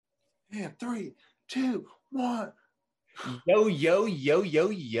And 3, 2, 1. Yo, yo, yo, yo,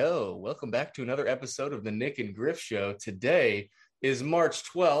 yo. Welcome back to another episode of the Nick and Griff Show. Today is March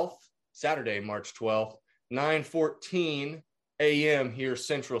 12th, Saturday, March 12th, 9:14 a.m. here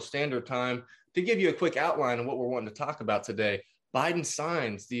Central Standard Time. To give you a quick outline of what we're wanting to talk about today, Biden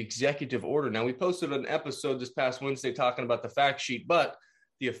signs the executive order. Now, we posted an episode this past Wednesday talking about the fact sheet, but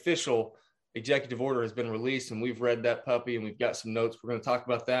the official executive order has been released, and we've read that puppy, and we've got some notes. We're going to talk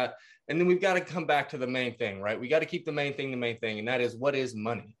about that. And then we've got to come back to the main thing, right? We got to keep the main thing, and that is, what is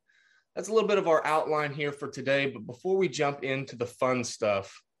money? That's a little bit of our outline here for today. But before we jump into the fun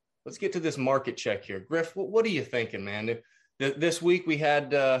stuff, let's get to this market check here. Griff, what are you thinking, man? This week we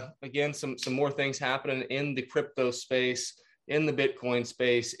had, again, some more things happening in the crypto space, in the Bitcoin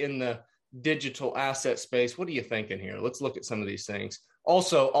space, in the digital asset space. What are you thinking here? Let's look at some of these things.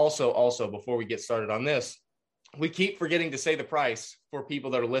 Also, before we get started on this, we keep forgetting to say the price for people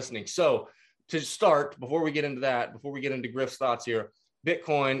that are listening. So to start, before we get into that, before we get into Griff's thoughts here,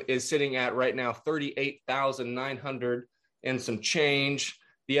 Bitcoin is sitting at right now 38,900 and some change.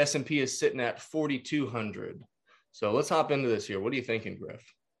 The S&P is sitting at 4,200. So let's hop into this here. What are you thinking,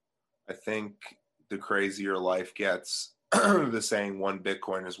 Griff? I think the crazier life gets, the saying one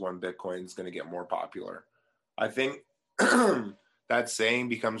Bitcoin is going to get more popular. I think that saying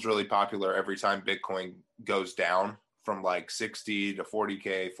becomes really popular every time Bitcoin goes down from like 60 to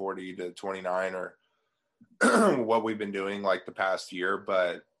 40K, 40 to 29, or what we've been doing like the past year.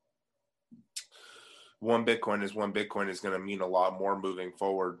 But one Bitcoin is going to mean a lot more moving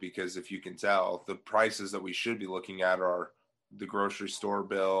forward, because if you can tell, the prices that we should be looking at are the grocery store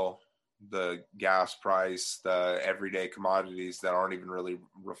bill, the gas price, the everyday commodities that aren't even really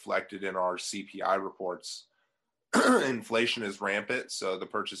reflected in our CPI reports. Inflation is rampant, so the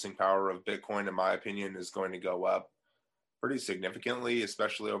purchasing power of Bitcoin, in my opinion, is going to go up pretty significantly,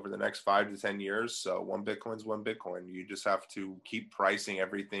 especially over the next 5 to 10 years. So one Bitcoin's one Bitcoin. You just have to keep pricing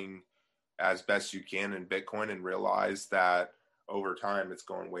everything as best you can in Bitcoin and realize that over time it's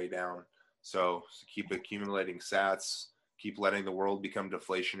going way down. So keep accumulating sats, keep letting the world become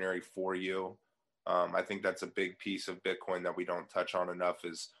deflationary for you. I think that's a big piece of Bitcoin that we don't touch on enough,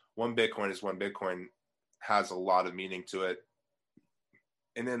 is one Bitcoin has a lot of meaning to it.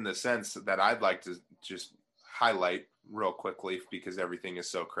 And in the sense that I'd like to just highlight real quickly, because everything is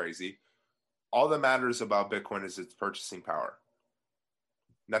so crazy, all that matters about Bitcoin is its purchasing power.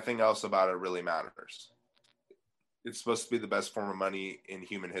 Nothing else about it really matters. It's supposed to be the best form of money in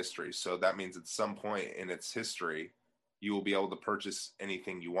human history. So that means at some point in its history, you will be able to purchase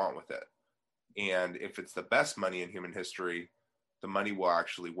anything you want with it. And if it's the best money in human history, the money will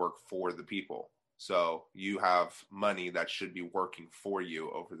actually work for the people. So you have money that should be working for you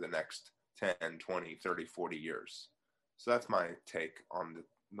over the next 10, 20, 30, 40 years. So that's my take on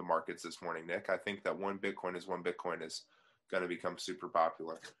the markets this morning, Nick. I think that one Bitcoin is going to become super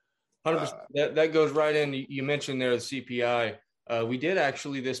popular. 100%. That goes right in. You mentioned there the CPI. We did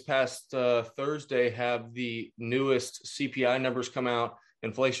actually this past Thursday have the newest CPI numbers come out,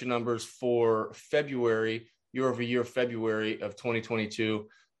 inflation numbers for February, year-over-year February of 2022.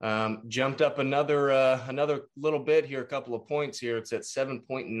 Jumped up another little bit here, a couple of points here. It's at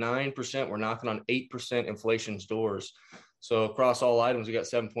 7.9%. We're knocking on 8% inflation's doors. So across all items, we got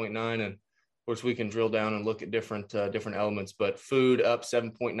 7.9, and of course we can drill down and look at different elements. But food up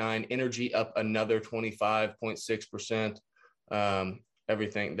 7.9, energy up another 25.6%.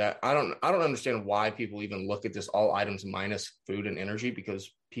 Everything that I don't understand why people even look at this all items minus food and energy,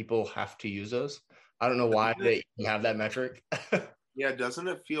 because people have to use those. I don't know why they have that metric. Yeah, doesn't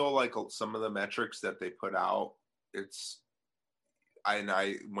it feel like some of the metrics that they put out,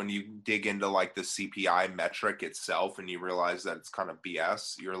 when you dig into like the CPI metric itself and you realize that it's kind of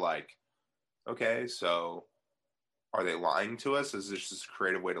BS, you're like, okay, so are they lying to us? Is this just a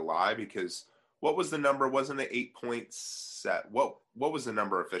creative way to lie? Because what was the number? Wasn't it 8.7? What was the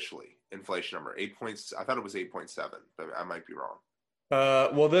number officially? Inflation number? 8 points. I thought it was 8.7, but I might be wrong.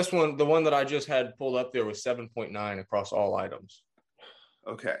 Well, this one, the one that I just had pulled up there, was 7.9 across all items.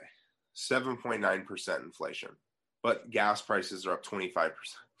 Okay, 7.9% inflation, but gas prices are up 25%.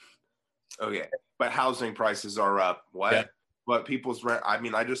 Okay, but housing prices are up what? Yeah. But people's rent. I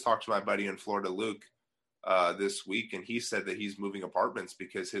mean, I just talked to my buddy in Florida, Luke, this week, and he said that he's moving apartments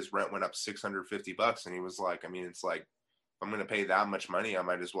because his rent went up $650, and he was like, I mean, it's like, if I'm going to pay that much money, I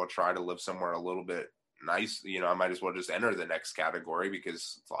might as well try to live somewhere a little bit nice. I might as well just enter the next category,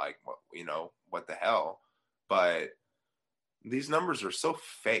 because it's like, what the hell? But these numbers are so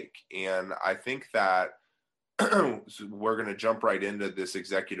fake. And I think that we're going to jump right into this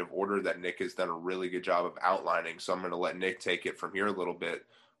executive order that Nick has done a really good job of outlining. So I'm going to let Nick take it from here a little bit.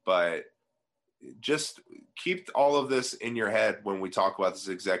 but just keep all of this in your head when we talk about this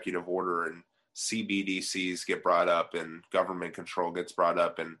executive order, and CBDCs get brought up and government control gets brought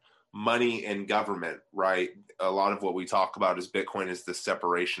up and money and government, right? A lot of what we talk about is Bitcoin is the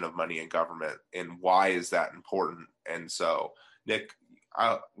separation of money and government. And why is that important? And so, Nick,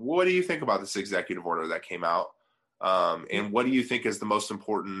 what do you think about this executive order that came out? And what do you think is the most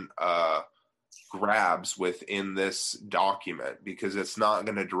important grabs within this document? Because it's not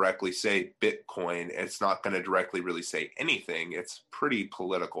going to directly say Bitcoin. It's not going to directly really say anything. It's pretty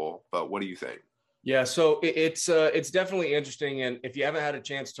political, but what do you think? Yeah, so it's definitely interesting. And if you haven't had a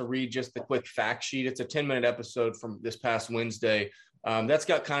chance to read just the quick fact sheet, it's a 10-minute episode from this past Wednesday. That's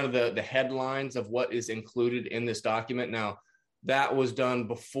got kind of the headlines of what is included in this document. Now, that was done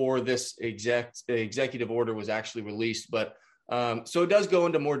before this executive order was actually released, but so it does go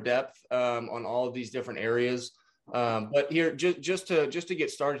into more depth on all of these different areas. But here, just to get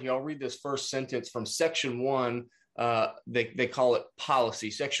started here, I'll read this first sentence from Section 1. They call it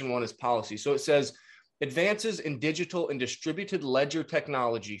policy. Section 1 is policy. So it says, advances in digital and distributed ledger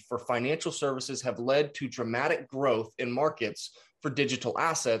technology for financial services have led to dramatic growth in markets for digital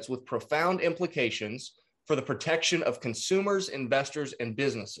assets with profound implications for the protection of consumers, investors, and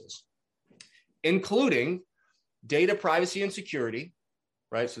businesses, including data privacy and security,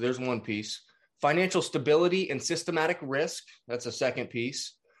 right? So there's one piece. Financial stability and systematic risk, that's a second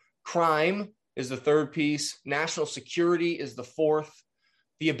piece. Crime is the third piece. National security is the fourth.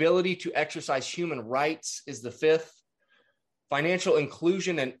 The ability to exercise human rights is the fifth. Financial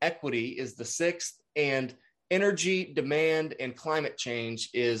inclusion and equity is the sixth. And energy demand and climate change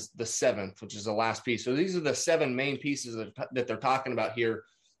is the seventh, which is the last piece. So these are the seven main pieces that they're talking about here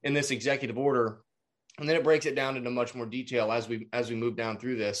in this executive order. And then it breaks it down into much more detail as we move down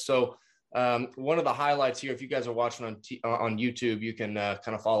through this. So one of the highlights here, if you guys are watching on YouTube, you can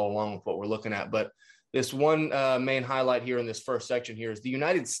kind of follow along with what we're looking at. But this one main highlight here in this first section here is the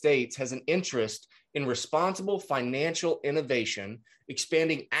United States has an interest in responsible financial innovation,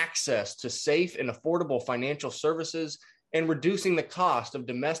 expanding access to safe and affordable financial services, and reducing the cost of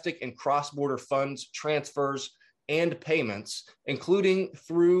domestic and cross-border funds transfers and payments, including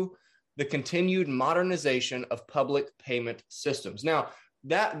through the continued modernization of public payment systems. Now,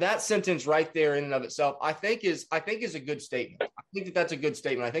 that sentence right there in and of itself, I think is a good statement. I think that's a good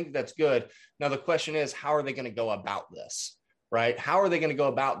statement. I think that's good. Now, the question is, how are they going to go about this, right? How are they going to go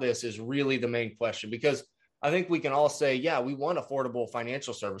about this is really the main question, because I think we can all say, yeah, we want affordable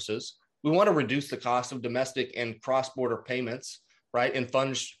financial services. We want to reduce the cost of domestic and cross-border payments, right? And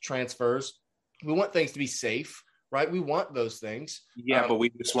funds transfers. We want things to be safe, right? We want those things. Yeah, but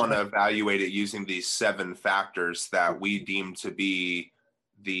we just want to evaluate it using these 7 factors that we deem to be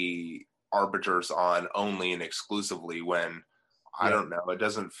the arbiters on only and exclusively, when I don't know, it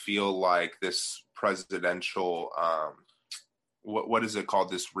doesn't feel like this presidential what is it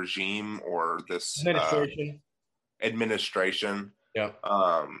called, this regime or this administration. Yeah.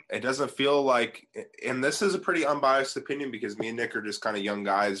 It doesn't feel like, and this is a pretty unbiased opinion because me and Nick are just kind of young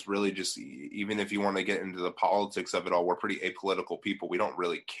guys, really just, even if you want to get into the politics of it all, we're pretty apolitical people. We don't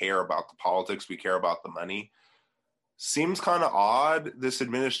really care about the politics. We care about the money. Seems kind of odd. This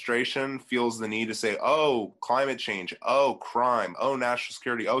administration feels the need to say, oh, climate change, oh, crime, oh, national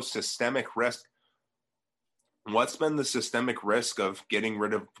security, oh, systemic risk. What's been the systemic risk of getting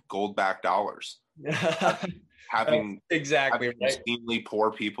rid of gold-backed dollars? having extremely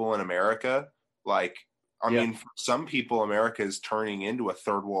poor people in America. Like, I mean, for some people, America is turning into a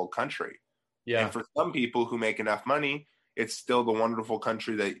third world country. Yeah. And for some people who make enough money, it's still the wonderful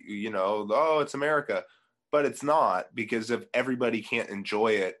country that, oh, it's America. But it's not, because if everybody can't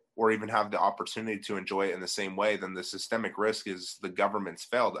enjoy it or even have the opportunity to enjoy it in the same way, then the systemic risk is the government's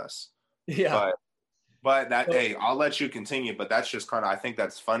failed us. Yeah. But that, hey, I'll let you continue. But that's just kind of, I think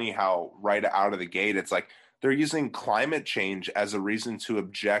that's funny how right out of the gate, it's like they're using climate change as a reason to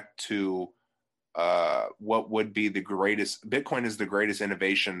object to what would be the greatest. Bitcoin is the greatest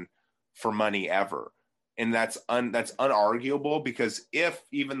innovation for money ever. And that's unarguable, because if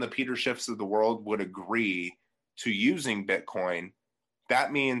even the Peter Schiffs of the world would agree to using Bitcoin,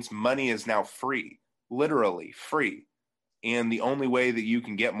 that means money is now free, literally free. And the only way that you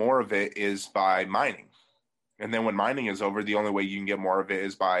can get more of it is by mining. And then when mining is over, the only way you can get more of it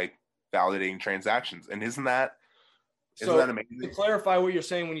is by validating transactions. And isn't that amazing? To clarify what you're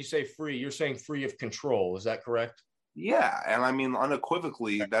saying when you say free, you're saying free of control. Is that correct? Yeah. And I mean,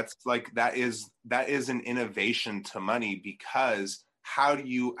 unequivocally, that's like, that is an innovation to money, because how do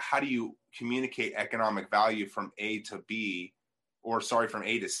you communicate economic value from A to B, or sorry, from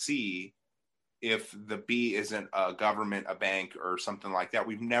A to C, if the B isn't a government, a bank, or something like that.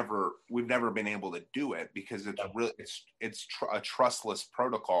 We've never been able to do it because it's really a trustless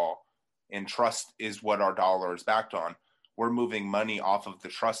protocol, and trust is what our dollar is backed on. We're moving money off of the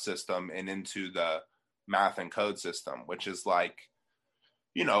trust system and into the math and code system, which is like,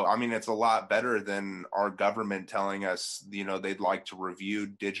 I mean, it's a lot better than our government telling us, they'd like to review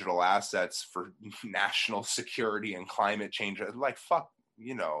digital assets for national security and climate change. Like, fuck,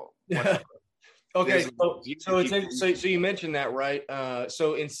 whatever. Okay, so you mentioned that, right?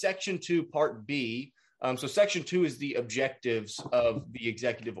 So in Section 2, Part B, so Section 2 is the objectives of the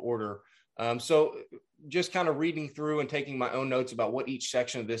executive order. So just kind of reading through and taking my own notes about what each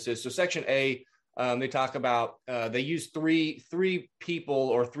section of this is. So Section A, they talk about, they use three people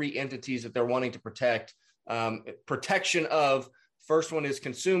or three entities that they're wanting to protect. Protection of, first one is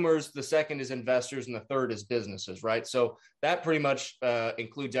consumers, the second is investors, and the third is businesses, right? So that pretty much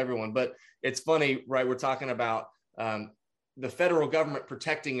includes everyone. But it's funny, right? We're talking about the federal government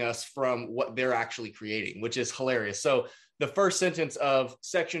protecting us from what they're actually creating, which is hilarious. So the first sentence of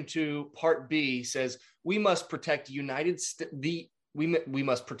Section 2, Part B says, we must protect the United States,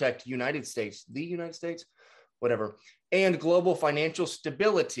 whatever, and global financial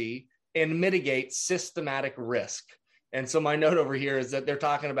stability and mitigate systematic risk. And so my note over here is that they're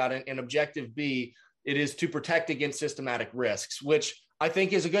talking about an objective B. It is to protect against systematic risks, which I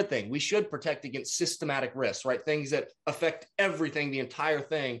think is a good thing. We should protect against systematic risks, right? Things that affect everything, the entire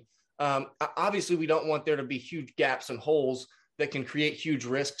thing. Obviously, we don't want there to be huge gaps and holes that can create huge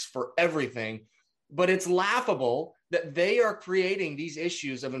risks for everything. But it's laughable that they are creating these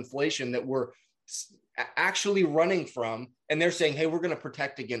issues of inflation that we're actually running from. And they're saying, hey, we're going to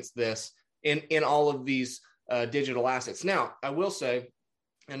protect against this in all of these digital assets. Now, I will say,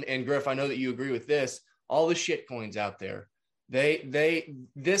 and Griff, I know that you agree with this, all the shit coins out there,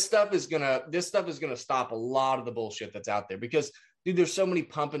 this stuff is gonna stop a lot of the bullshit that's out there, because dude, there's so many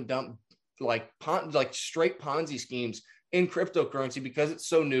pump and dump, like straight Ponzi schemes in cryptocurrency because it's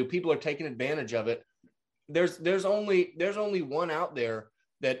so new. People are taking advantage of it. There's only one out there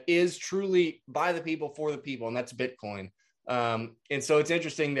that is truly by the people for the people, and that's Bitcoin. And so it's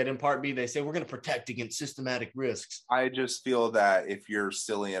interesting that in Part B, they say we're going to protect against systematic risks. I just feel that if you're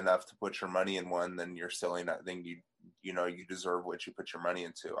silly enough to put your money in one, then you're silly enough. Then you deserve what you put your money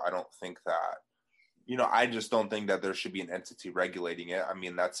into. I don't think that, I just don't think that there should be an entity regulating it. I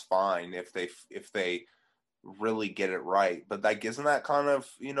mean, that's fine if they really get it right, but like, isn't that kind of,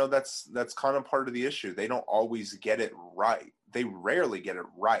 that's kind of part of the issue. They don't always get it right. They rarely get it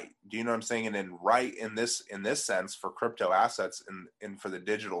right. Do you know what I'm saying? And then right in this sense for crypto assets and for the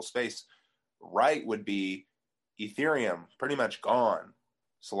digital space, right would be Ethereum pretty much gone,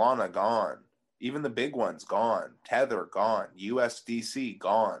 Solana gone, even the big ones gone, Tether gone, USDC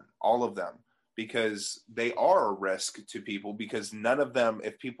gone, all of them, because they are a risk to people, because none of them,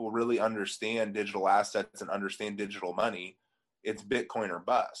 if people really understand digital assets and understand digital money, it's Bitcoin or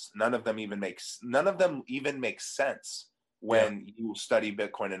bust. None of them even make sense when you study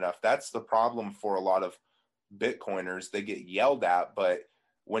Bitcoin enough. That's the problem for a lot of Bitcoiners. They get yelled at, but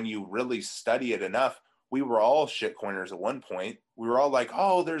when you really study it enough, we were all shitcoiners at one point. We were all like,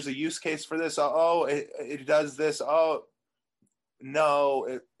 oh, there's a use case for this. Oh, it does this. Oh,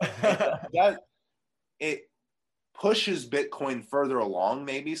 no, it pushes Bitcoin further along.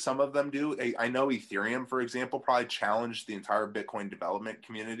 Maybe some of them do. I know Ethereum, for example, probably challenged the entire Bitcoin development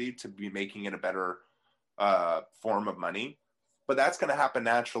community to be making it a better form of money, but that's going to happen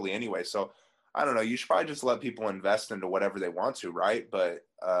naturally anyway. So I don't know. You should probably just let people invest into whatever they want to, right? But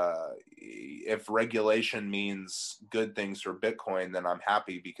if regulation means good things for Bitcoin, then I'm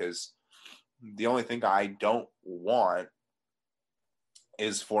happy, because the only thing I don't want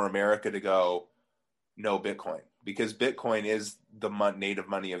is for America to go no Bitcoin, because Bitcoin is the native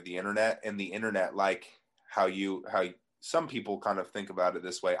money of the internet, and the internet, like how some people kind of think about it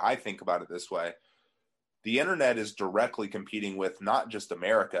this way, I think about it this way. The internet is directly competing with not just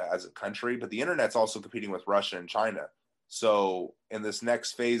America as a country, but the internet's also competing with Russia and China. So in this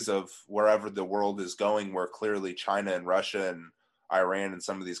next phase of wherever the world is going, where clearly China and Russia and Iran and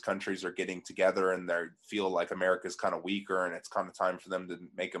some of these countries are getting together and they feel like America's kind of weaker and it's kind of time for them to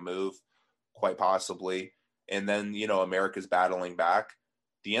make a move, quite possibly. And then, America's battling back.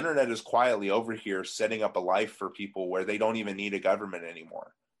 The internet is quietly over here setting up a life for people where they don't even need a government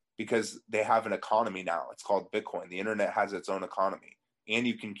anymore, because they have an economy now. It's called Bitcoin. The internet has its own economy, and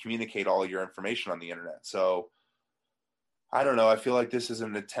you can communicate all your information on the internet. So I don't know. I feel like this is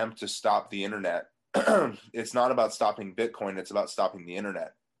an attempt to stop the internet. It's not about stopping Bitcoin. It's about stopping the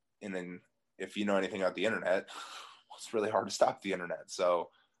internet. And then if you know anything about the internet, it's really hard to stop the internet. So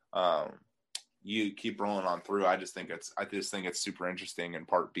you keep rolling on through. I just think it's super interesting in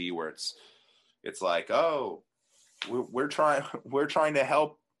part B, where it's like, oh, we're trying to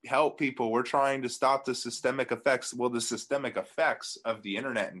help people. We're trying to stop the systemic effects. Well, the systemic effects of the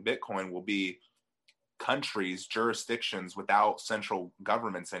internet and Bitcoin will be countries, jurisdictions without central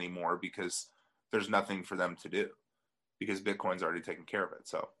governments anymore, because there's nothing for them to do, because Bitcoin's already taken care of it.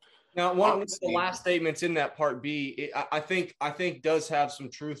 So now, one of the last statements in that part B, I think does have some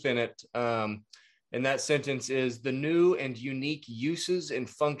truth in it. And that sentence is: the new and unique uses and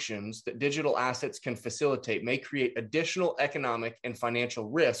functions that digital assets can facilitate may create additional economic and financial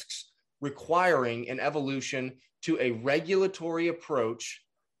risks, requiring an evolution to a regulatory approach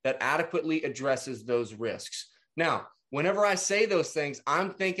that adequately addresses those risks. Now, whenever I say those things,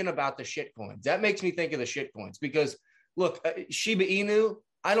 I'm thinking about the shitcoins. That makes me think of the shitcoins because, look, Shiba Inu,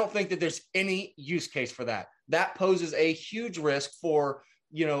 I don't think that there's any use case for that. That poses a huge risk for,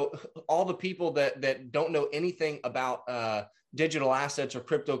 you know, all the people that don't know anything about digital assets or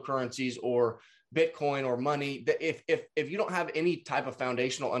cryptocurrencies or Bitcoin or money. That if you don't have any type of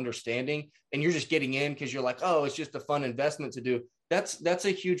foundational understanding and you're just getting in because you're like, oh, it's just a fun investment to do, that's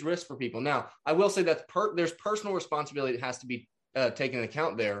a huge risk for people. Now, I will say that there's personal responsibility that has to be taken into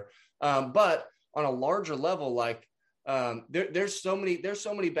account there. But on a larger level, like there's so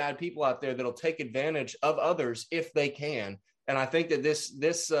many bad people out there that'll take advantage of others if they can. And I think that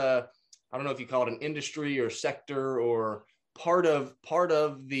this I don't know if you call it an industry or sector or part of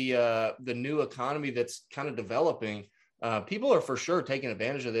the new economy that's kind of developing. People are for sure taking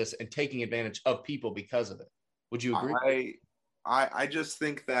advantage of this and taking advantage of people because of it. Would you agree? I just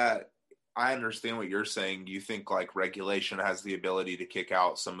think that I understand what you're saying. You think like regulation has the ability to kick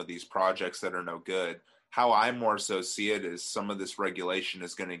out some of these projects that are no good. How I more so see it is some of this regulation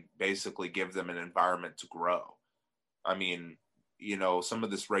is going to basically give them an environment to grow. I mean, you know, some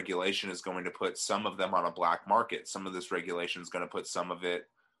of this regulation is going to put some of them on a black market. Some of this regulation is going to put some of it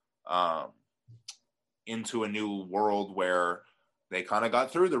into a new world where they kind of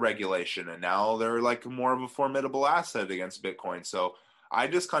got through the regulation and now they're like more of a formidable asset against Bitcoin. So I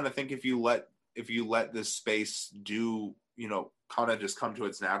just kind of think if you let this space do, you know, kind of just come to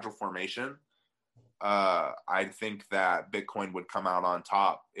its natural formation, I think that Bitcoin would come out on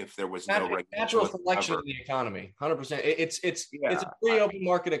top if there was no natural selection in the economy. 100%. It's a free open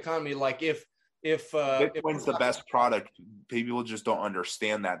market economy. Like if Bitcoin's the best product, people just don't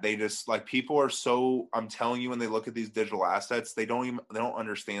understand that. They just like, people are so, I'm telling you, when they look at these digital assets, they don't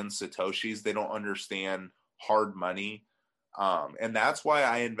understand Satoshis. They don't understand hard money. And that's why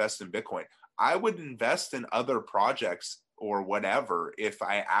I invest in Bitcoin. I would invest in other projects or whatever if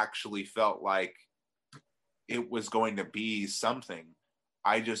I actually felt like it was going to be something.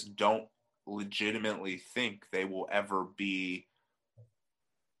 I just don't legitimately think they will ever be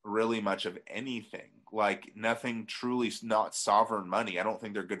really much of anything. Like nothing truly, not sovereign money. I don't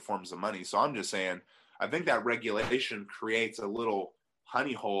think they're good forms of money. So I'm just saying, I think that regulation creates a little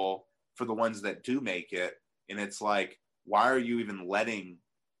honey hole for the ones that do make it. And it's like, why are you even letting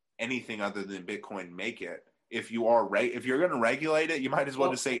anything other than Bitcoin make it? If you are if you're going to regulate it, you might as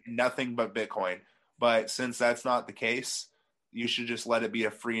well just say nothing but Bitcoin. But since that's not the case, you should just let it be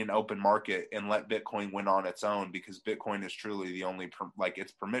a free and open market and let Bitcoin win on its own, because Bitcoin is truly the only,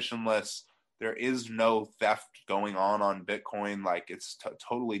 it's permissionless. There is no theft going on Bitcoin. Like it's a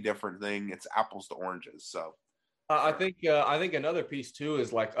totally different thing. It's apples to oranges. So I think another piece too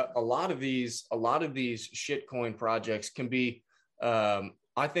is like a lot of these shitcoin projects can be,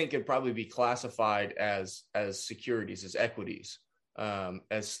 I think it'd probably be classified as securities, as equities,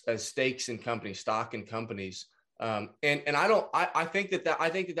 as stakes in companies, stock in companies. And I think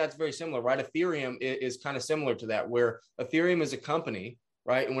that that's very similar, right? Ethereum is kind of similar to that, where Ethereum is a company,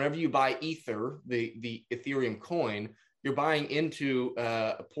 right? And whenever you buy Ether, the Ethereum coin, you're buying into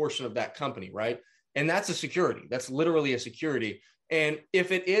a portion of that company, right? And that's a security. That's literally a security. And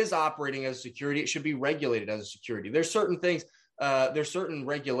if it is operating as a security, it should be regulated as a security. There's certain things, there's certain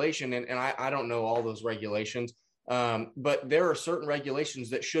regulation, and I don't know all those regulations, but there are certain regulations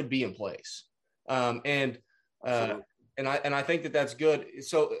that should be in place. And I think that that's good.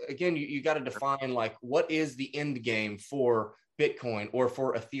 So again, you got to define like, what is the end game for Bitcoin or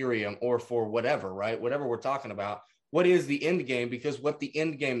for Ethereum or for whatever, right? Whatever we're talking about, what is the end game? Because what the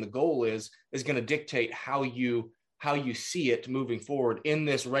end game, the goal is going to dictate how you see it moving forward in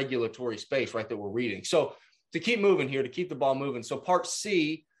this regulatory space, right, that we're reading. So to keep moving here, to keep the ball moving. So part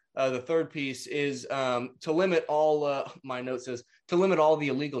C, the third piece is to limit all, my note says, to limit all the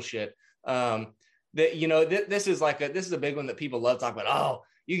illegal shit. That, you know, this is a big one that people love talking about. Oh,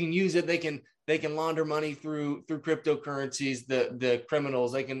 you can use it. They can they can launder money through cryptocurrencies. The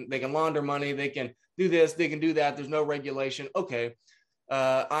criminals, they can launder money. They can do this. They can do that. There's no regulation. Okay,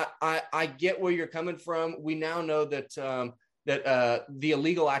 I get where you're coming from. We now know that the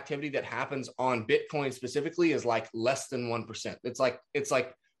illegal activity that happens on Bitcoin specifically is like less than 1%. It's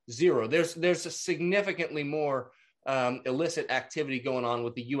like zero. There's a significantly more illicit activity going on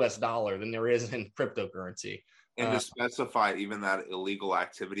with the U.S. dollar than there is in cryptocurrency. And to specify even that illegal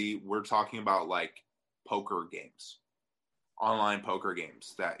activity, we're talking about like poker games, online poker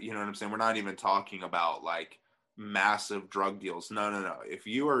games. That, you know what I'm saying? We're not even talking about like massive drug deals. No. If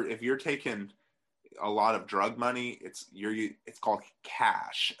you're taking a lot of drug money, it's called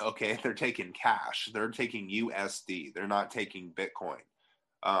cash. Okay, they're taking cash. They're taking USD. They're not taking Bitcoin.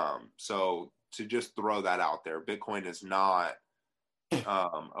 So to just throw that out there, Bitcoin is not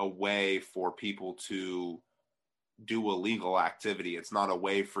a way for people to do illegal activity. It's not a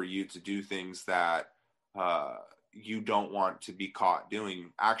way for you to do things that you don't want to be caught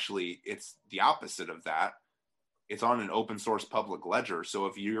doing. Actually, it's the opposite of that. It's on an open source public ledger. So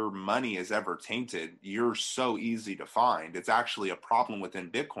if your money is ever tainted, you're so easy to find. It's actually a problem within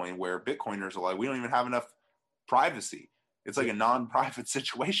Bitcoin where Bitcoiners are like, we don't even have enough privacy. It's like a non-private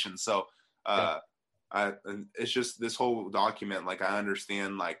situation. So it's just this whole document. Like, I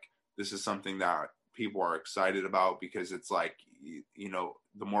understand, like, this is something that people are excited about because it's like, you know,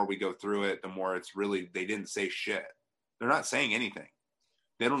 the more we go through it, the more it's really, they didn't say shit. They're not saying anything.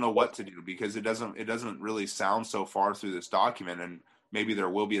 They don't know what to do because it doesn't really sound so far through this document, and maybe there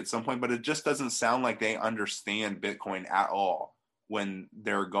will be at some point, but it just doesn't sound like they understand Bitcoin at all when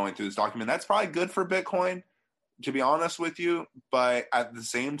they're going through this document. That's probably good for Bitcoin, to be honest with you, but at the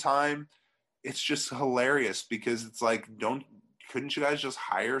same time, it's just hilarious because it's like, couldn't you guys just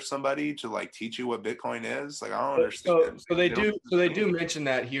hire somebody to like teach you what Bitcoin is? Like, I don't understand. So they do mention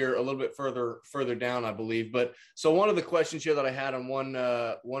that here a little bit further down, I believe. But so one of the questions here that I had on one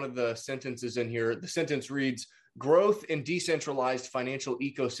of the sentences in here, the sentence reads, growth in decentralized financial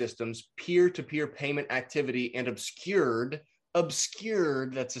ecosystems, peer-to-peer payment activity, and obscured,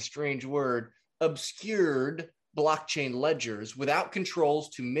 that's a strange word, obscured blockchain ledgers without controls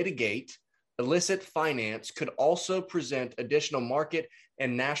to mitigate illicit finance could also present additional market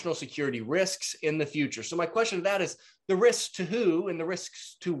and national security risks in the future. So my question to that is, the risks to who and the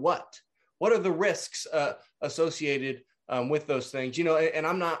risks to what? What are the risks associated with those things? You know, and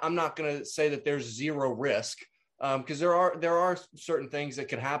I'm not going to say that there's zero risk because there are certain things that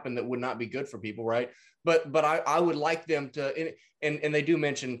could happen that would not be good for people, right? But I would like them to, and they do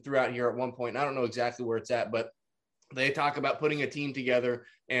mention throughout here at one point, I don't know exactly where it's at, but they talk about putting a team together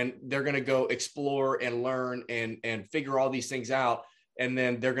and they're going to go explore and learn and figure all these things out. And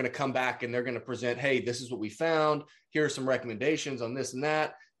then they're going to come back and they're going to present, hey, this is what we found. Here are some recommendations on this and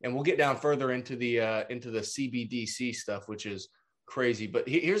that. And we'll get down further into the CBDC stuff, which is crazy. But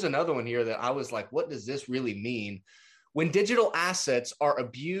here's another one here that I was like, what does this really mean? When digital assets are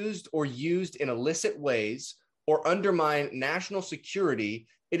abused or used in illicit ways or undermine national security,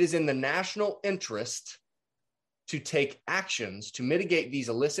 it is in the national interest to take actions to mitigate these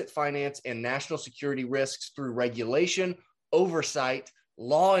illicit finance and national security risks through regulation, oversight,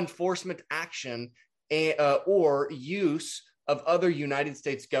 law enforcement action, or use of other United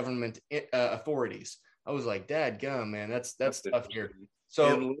States government authorities. I was like, Dad gum, man, that's tough here.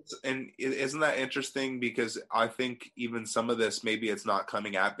 So, and isn't that interesting? Because I think even some of this, maybe it's not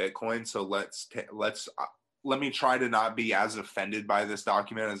coming at Bitcoin. So let me try to not be as offended by this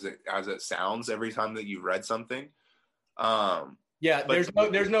document as it sounds every time that you've read something.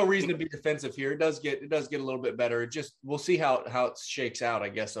 There's no reason to be defensive here. It does get a little bit better. We'll see how it shakes out, I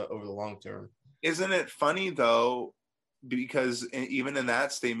guess, over the long term. Isn't it funny though? Because even in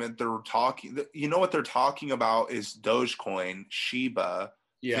that statement, they're talking. You know what they're talking about is Dogecoin, Shiba,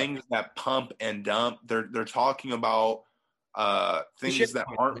 things that pump and dump. They're talking about things that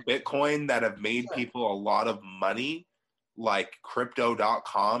aren't Bitcoin that have made people a lot of money, like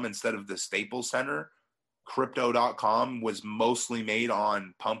Crypto.com instead of the Staples Center. Crypto.com was mostly made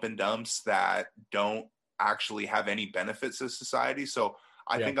on pump and dumps that don't actually have any benefits to society. So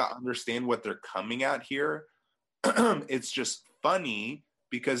I think I understand what they're coming at here. It's just funny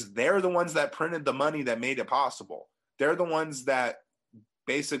because they're the ones that printed the money that made it possible. They're the ones that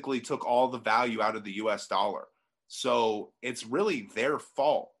basically took all the value out of the US dollar. So it's really their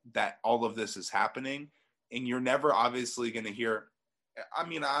fault that all of this is happening. And you're never obviously going to hear, I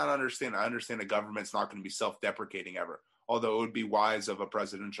mean, I understand a government's not going to be self-deprecating ever, although it would be wise of a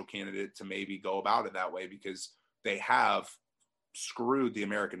presidential candidate to maybe go about it that way because they have screwed the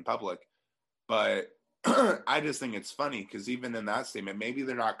American public. But I just think it's funny because even in that statement, maybe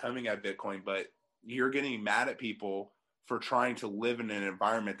they're not coming at Bitcoin, but you're getting mad at people for trying to live in an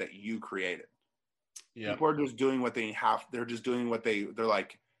environment that you created. Yeah. People are just doing what they have. They're just doing what they're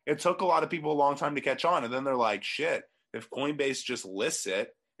like. It took a lot of people a long time to catch on. And then they're like, shit, if Coinbase just lists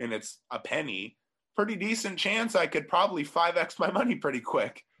it and it's a penny, pretty decent chance I could probably 5x my money pretty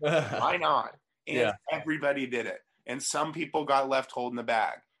quick. Why not? And everybody did it. And some people got left holding the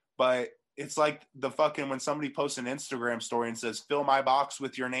bag. But it's like the fucking when somebody posts an Instagram story and says, fill my box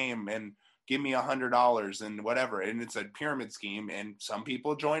with your name and give me $100 and whatever. And it's a pyramid scheme. And some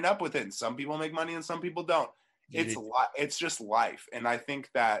people join up with it. And some people make money and some people don't. It's a lot. It's just life. And I think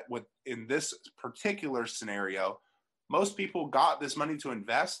that in this particular scenario, most people got this money to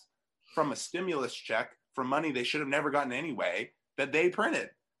invest from a stimulus check for money they should have never gotten anyway that they printed.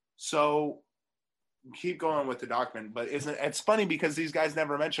 So keep going with the document, but it's funny because these guys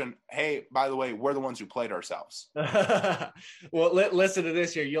never mention, hey, by the way, we're the ones who played ourselves. Well, listen to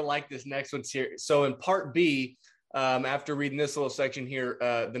this here. You'll like this next one here. So in part B, after reading this little section here,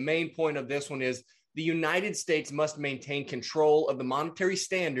 the main point of this one is the United States must maintain control of the monetary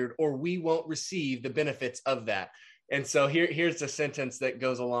standard or we won't receive the benefits of that. And so here's the sentence that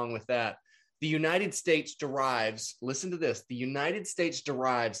goes along with that. The United States derives, listen to this, the United States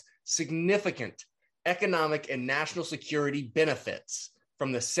derives significant economic and national security benefits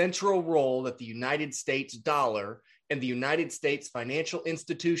from the central role that the United States dollar and the United States financial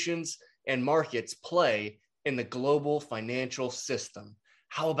institutions and markets play in the global financial system.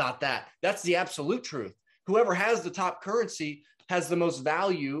 How about that? That's the absolute truth. Whoever has the top currency has the most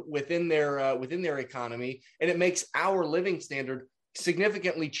value within their economy, and it makes our living standard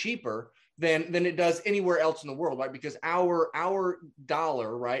significantly cheaper than it does anywhere else in the world, right? Because our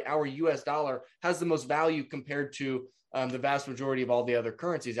dollar, right, our US dollar has the most value compared to the vast majority of all the other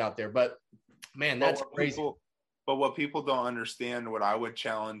currencies out there. But man, that's crazy. But what people don't understand, what I would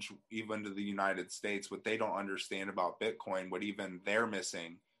challenge even to the United States, what they don't understand about Bitcoin, what even they're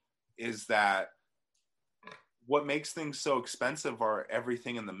missing, is that what makes things so expensive are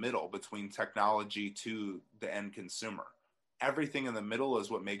everything in the middle between technology to the end consumer. Everything in the middle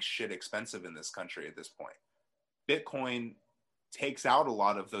is what makes shit expensive in this country at this point. Bitcoin takes out a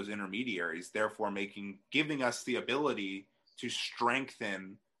lot of those intermediaries, therefore giving us the ability to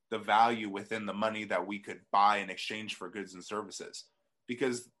strengthen the value within the money that we could buy in exchange for goods and services.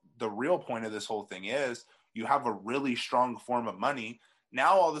 Because the real point of this whole thing is you have a really strong form of money.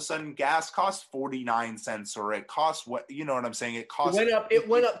 Now all of a sudden gas costs 49 cents or it costs what, you know what I'm saying? It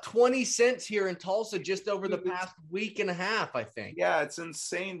went up 20 cents here in Tulsa just over the past week and a half, I think. Yeah, it's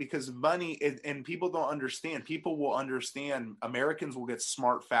insane because money and people don't understand. People will understand. Americans will get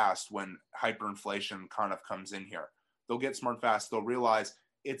smart fast when hyperinflation kind of comes in here. They'll get smart fast. They'll realize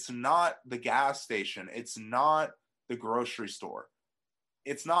it's not the gas station. It's not the grocery store.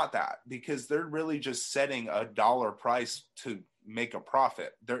 It's not that because they're really just setting a dollar price to make a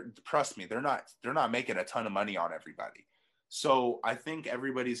profit. Trust me, they're not making a ton of money on everybody. So I think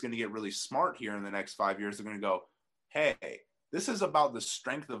everybody's going to get really smart here in the next 5 years. They're going to go, hey, this is about the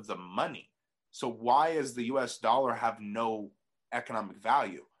strength of the money. So why does the US dollar have no economic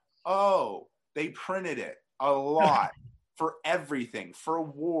value? Oh, they printed it a lot for everything, for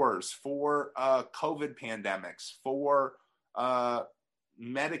wars, for COVID pandemics, for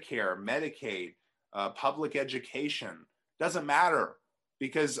Medicare, Medicaid, public education. Doesn't matter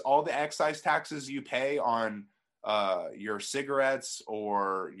because all the excise taxes you pay on your cigarettes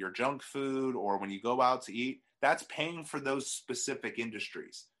or your junk food or when you go out to eat, that's paying for those specific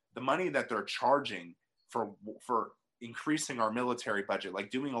industries. The money that they're charging for increasing our military budget,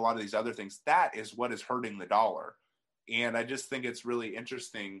 like doing a lot of these other things, that is what is hurting the dollar. And I just think it's really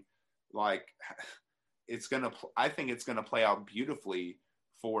interesting. Like I think it's going to play out beautifully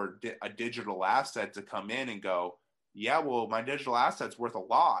for a digital asset to come in and go, yeah, well, my digital asset's worth a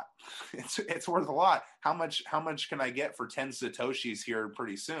lot. It's worth a lot. How much can I get for 10 Satoshis here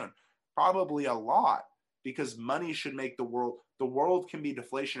pretty soon? Probably a lot, because money should make the world can be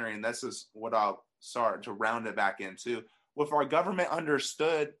deflationary. And this is what I'll start to round it back into. If our government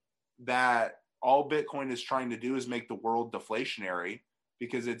understood that all Bitcoin is trying to do is make the world deflationary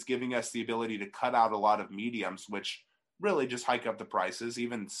because it's giving us the ability to cut out a lot of mediums, which really just hike up the prices.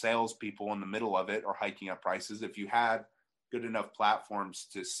 Even salespeople in the middle of it are hiking up prices. If you had good enough platforms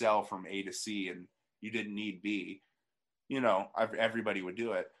to sell from A to C and you didn't need B, everybody would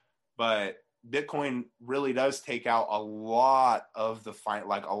do it. But Bitcoin really does take out a lot of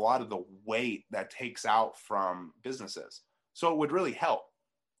the weight that takes out from businesses. So it would really help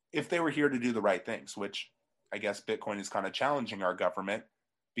if they were here to do the right things, which I guess Bitcoin is kind of challenging our government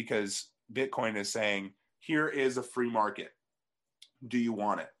because Bitcoin is saying, here is a free market. Do you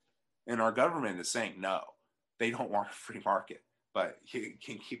want it? And our government is saying, no, they don't want a free market, but you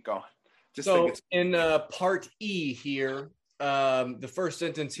can keep going. So in part E here, the first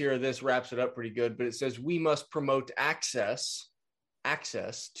sentence here, this wraps it up pretty good, but it says we must promote access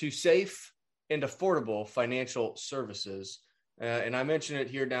to safe and affordable financial services. And I mentioned it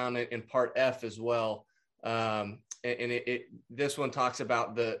here down in part F as well. And this one talks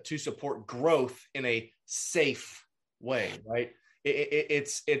about to support growth in a safe way, right?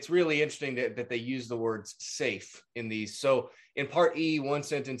 It's really interesting that they use the words safe in these. So in part E, one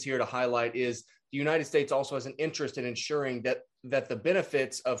sentence here to highlight is the United States also has an interest in ensuring that the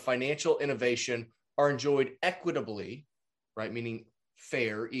benefits of financial innovation are enjoyed equitably, right? Meaning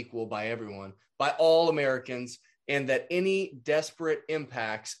fair, equal by everyone, by all Americans, and that any desperate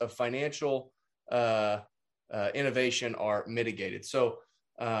impacts of financial innovation are mitigated. So,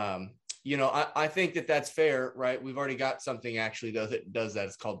 I think that's fair, right? We've already got something actually though that does that.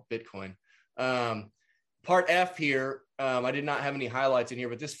 It's called Bitcoin. Part F here, I did not have any highlights in here,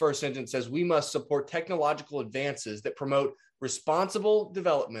 but this first sentence says we must support technological advances that promote responsible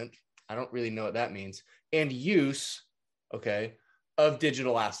development. I don't really know what that means. And use, of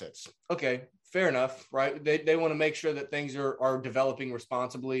digital assets. Okay, fair enough, right? They want to make sure that things are developing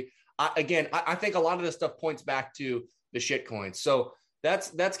responsibly. I think a lot of this stuff points back to the shit coins. So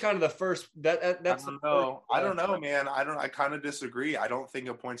that's kind of the first. That's I don't know, man. I kind of disagree. I don't think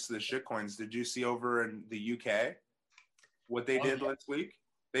it points to the shit coins. Did you see over in the UK what they did last week?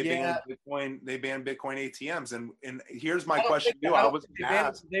 They banned Bitcoin. They banned Bitcoin ATMs. And here's my question to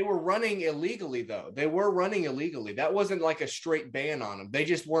you. They were running illegally, though. They were running illegally. That wasn't like a straight ban on them. They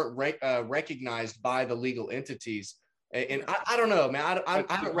just weren't recognized by the legal entities. And I don't know, man. I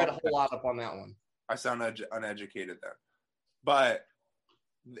haven't read a whole lot up on that one. I sound uneducated then. But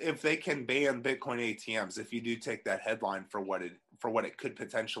if they can ban Bitcoin ATMs, if you do take that headline for what it could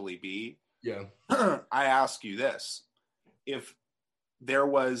potentially be, yeah. I ask you this: if there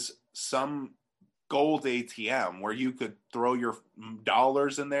was some gold ATM where you could throw your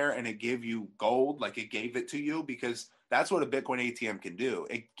dollars in there and it gave you gold, like it gave it to you, because that's what a Bitcoin ATM can do.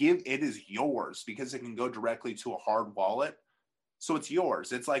 It is yours because it can go directly to a hard wallet. So it's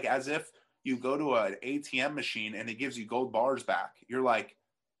yours. It's like as if you go to an ATM machine and it gives you gold bars back. You're like,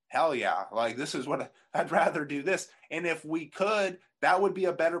 hell yeah, like this is what I'd rather do this. And if we could, that would be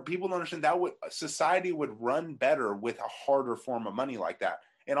people don't understand society would run better with a harder form of money like that.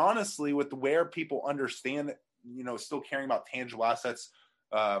 And honestly, with where people understand, still caring about tangible assets,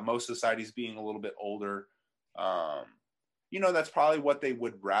 most societies being a little bit older, that's probably what they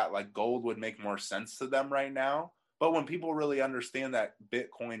would like gold would make more sense to them right now. But when people really understand that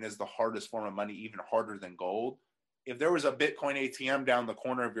Bitcoin is the hardest form of money, even harder than gold, if there was a Bitcoin ATM down the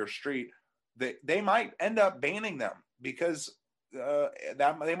corner of your street, they might end up banning them because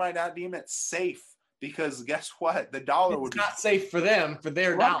that they might not deem it safe. Because guess what? The dollar would be not safe for them, for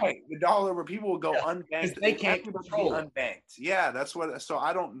their dollar. The dollar where people will go unbanked. They can't control it. Unbanked. Yeah, that's what. So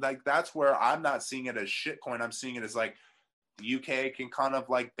I don't like. That's where I'm not seeing it as shitcoin. I'm seeing it as like the UK can kind of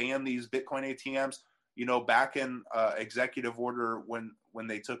like ban these Bitcoin ATMs. Back in executive order when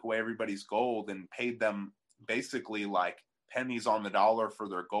they took away everybody's gold and paid them basically like pennies on the dollar for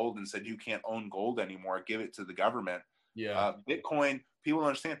their gold and said you can't own gold anymore, give it to the government. Yeah. Bitcoin, people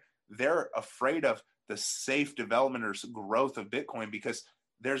understand they're afraid of the safe development or growth of Bitcoin because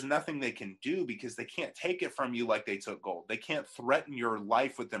there's nothing they can do because they can't take it from you like they took gold. They can't threaten your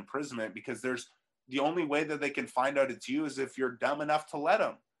life with imprisonment because the only way that they can find out it's you is if you're dumb enough to let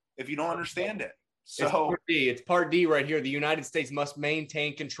them, if you don't understand it. So it's part D right here. The United States must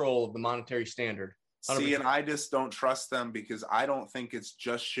maintain control of the monetary standard. 100%. See, and I just don't trust them because I don't think it's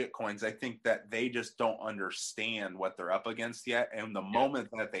just shit coins. I think that they just don't understand what they're up against yet. And the moment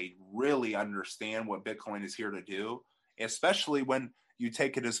that they really understand what Bitcoin is here to do, especially when you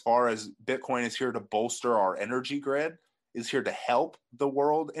take it as far as Bitcoin is here to bolster our energy grid, is here to help the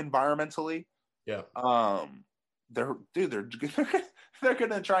world environmentally. Yeah. They're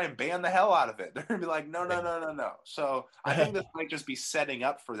going to try and ban the hell out of it. They're going to be like, no. So I think this might just be setting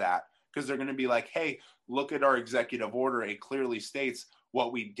up for that. Because they're going to be like, hey, look at our executive order. It clearly states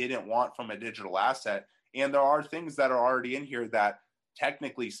what we didn't want from a digital asset. And there are things that are already in here that,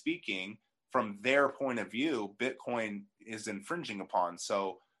 technically speaking, from their point of view, Bitcoin is infringing upon.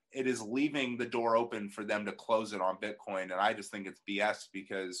 So it is leaving the door open for them to close it on Bitcoin. And I just think it's BS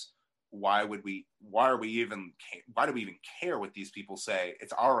because why do we even care what these people say?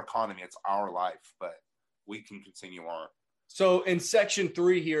 It's our economy. It's our life. But we can continue on. So in section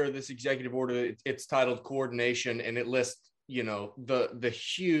 3 here, this executive order, it's titled coordination, and it lists, the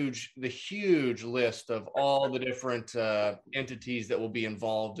huge list of all the different entities that will be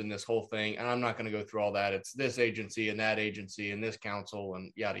involved in this whole thing. And I'm not going to go through all that. It's this agency and that agency and this council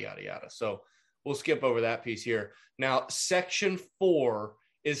and yada, yada, yada. So we'll skip over that piece here. Now, Section 4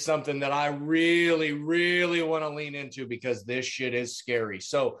 is something that I really, really want to lean into because this shit is scary.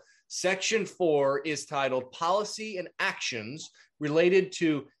 So Section 4 is titled Policy and Actions Related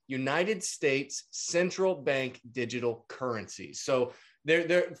to United States Central Bank Digital Currencies. So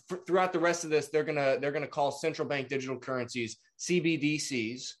they're throughout the rest of this, they're gonna call central bank digital currencies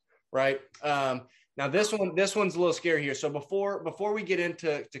CBDCs, right? Now this one's a little scary here. So before we get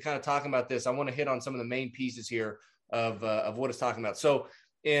into kind of talking about this, I want to hit on some of the main pieces here of what it's talking about. So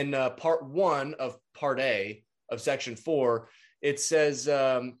in part 1 of part A of Section 4, it says,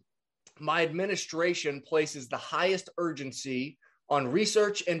 my administration places the highest urgency on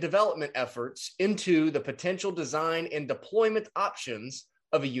research and development efforts into the potential design and deployment options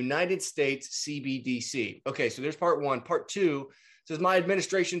of a United States CBDC. Okay, so there's part 1. Part 2 says, my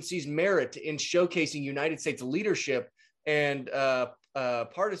administration sees merit in showcasing United States leadership and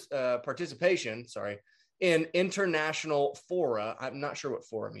participation, in international fora, I'm not sure what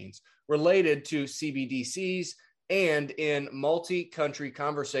fora means, related to CBDCs and in multi-country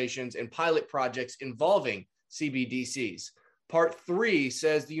conversations and pilot projects involving CBDCs. Part 3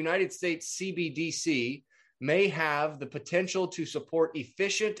 says the United States CBDC may have the potential to support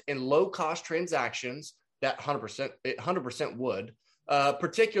efficient and low-cost transactions that 100% would,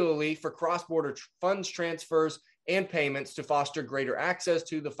 particularly for cross-border funds transfers and payments to foster greater access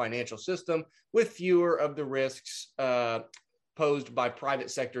to the financial system with fewer of the risks posed by private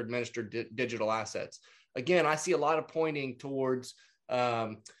sector administered digital assets. Again, I see a lot of pointing towards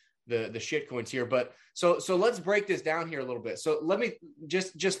the shit coins here, but so let's break this down here a little bit. So let me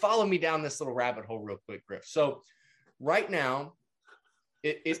just follow me down this little rabbit hole real quick, Griff. So right now,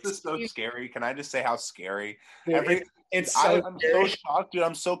 it's so scary. Can I just say how scary? I'm so shocked, dude.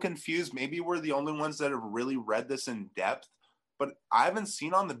 I'm so confused. Maybe we're the only ones that have really read this in depth, but I haven't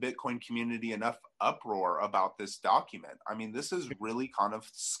seen on the Bitcoin community enough uproar about this document. I mean, this is really kind of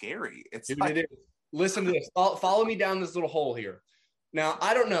scary. It is. Listen to this. Follow me down this little hole here. Now,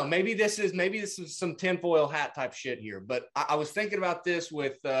 I don't know. Maybe this is some tinfoil hat type shit here, but I was thinking about this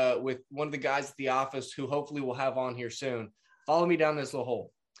with one of the guys at the office who hopefully we'll have on here soon. Follow me down this little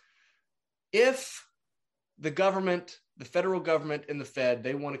hole. If the government, the federal government and the Fed,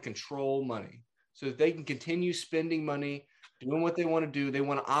 they want to control money so that they can continue spending money, doing what they want to do, they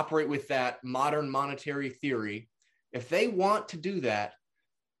want to operate with that modern monetary theory. If they want to do that,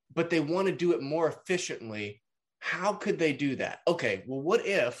 but they want to do it more efficiently, how could they do that? Okay, well, what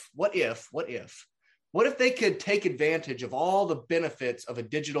if they could take advantage of all the benefits of a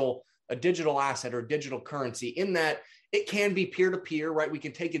digital asset or digital currency, in that it can be peer-to-peer, right? We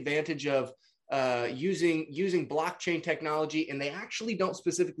can take advantage of using blockchain technology, and they actually don't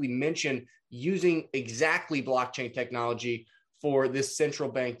specifically mention using exactly blockchain technology for this central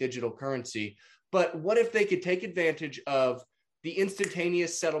bank digital currency. But what if they could take advantage of the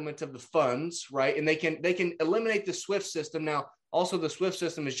instantaneous settlement of the funds, right? And they can eliminate the SWIFT system. Now, also the SWIFT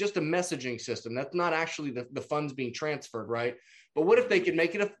system is just a messaging system. That's not actually the funds being transferred, right? But what if they could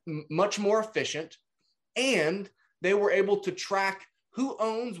make it much more efficient, and they were able to track who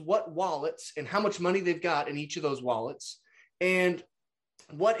owns what wallets and how much money they've got in each of those wallets? And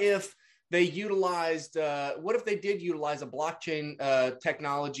what if they did utilize a blockchain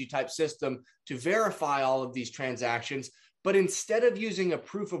technology type system to verify all of these transactions? But instead of using a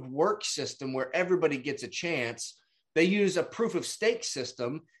proof of work system where everybody gets a chance, they use a proof of stake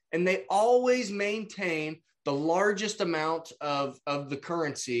system, and they always maintain the largest amount of the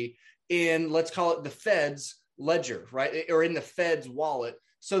currency in, let's call it the Fed's ledger, right? Or in the Fed's wallet,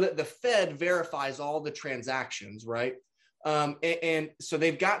 so that the Fed verifies all the transactions, right? And so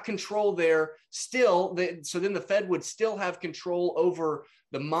they've got control there still. So then the Fed would still have control over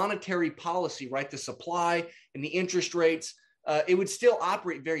the monetary policy, right? The supply and the interest rates. It would still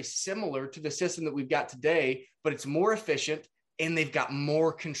operate very similar to the system that we've got today, but it's more efficient and they've got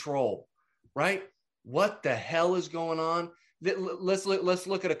more control, right? What the hell is going on? Let's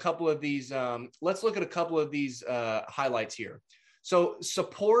look at a couple of these. Highlights here. So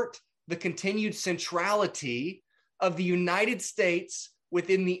support the continued centrality of the United States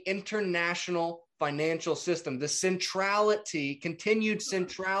within the international financial system. The continued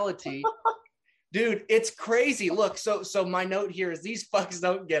centrality. Dude, it's crazy. Look, so my note here is these fucks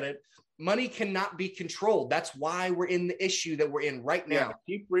don't get it. Money cannot be controlled. That's why we're in the issue that we're in right now.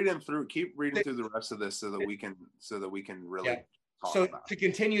 Yeah, keep reading through the rest of this so that we can really so to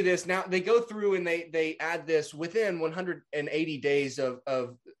continue this, now they go through and they add this within 180 days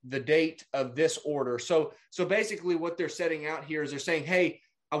of the date of this order. So basically what they're setting out here is they're saying, hey,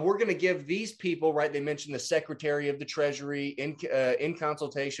 we're going to give these people, right? They mentioned the Secretary of the Treasury in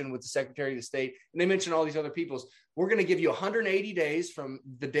consultation with the Secretary of the State, and they mentioned all these other peoples. We're going to give you 180 days from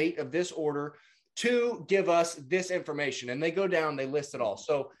the date of this order to give us this information. And they go down, they list it all.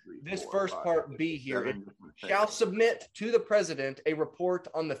 So this first part B here, it shall submit to the president a report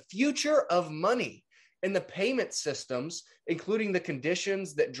on the future of money and the payment systems, including the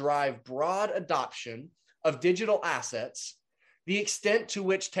conditions that drive broad adoption of digital assets, the extent to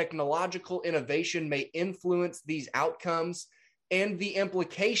which technological innovation may influence these outcomes, and the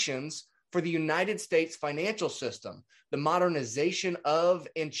implications for the United States financial system, the modernization of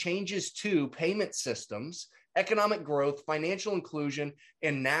and changes to payment systems, economic growth, financial inclusion,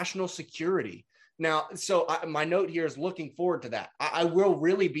 and national security. Now, so my note here is looking forward to that. I will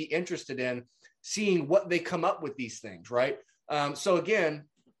really be interested in seeing what they come up with these things, right? So again,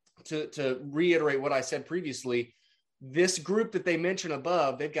 to reiterate what I said previously, this group that they mentioned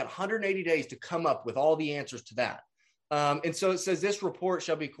above, they've got 180 days to come up with all the answers to that. And so it says this report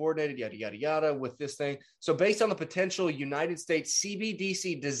shall be coordinated, yada, yada, yada, with this thing. So based on the potential United States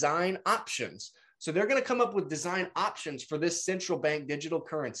CBDC design options. So they're going to come up with design options for this central bank digital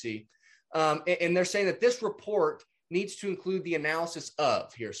currency. And they're saying that this report needs to include the analysis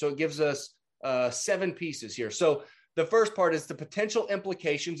of here. So it gives us 7 pieces here. So the first part is the potential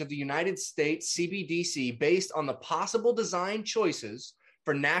implications of the United States CBDC based on the possible design choices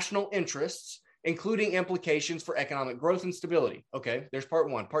for national interests, including implications for economic growth and stability. Okay, there's part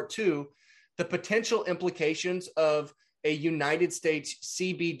 1. Part 2, the potential implications of a United States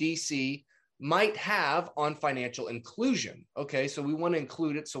CBDC might have on financial inclusion. Okay, so we want to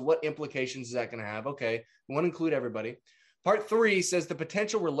include it. So what implications is that going to have? Okay, we want to include everybody. Part 3 says the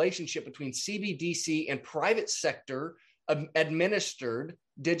potential relationship between CBDC and private sector administered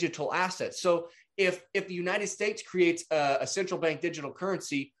digital assets. So if the United States creates a central bank digital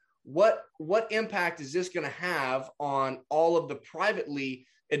currency, what impact is this going to have on all of the privately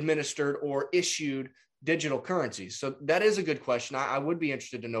administered or issued digital currencies? So that is a good question. I would be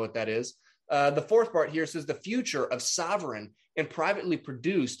interested to know what that is. The fourth part here says the future of sovereign and privately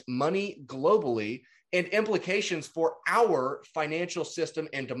produced money globally and implications for our financial system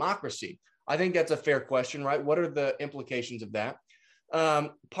and democracy. I think that's a fair question, right? What are the implications of that?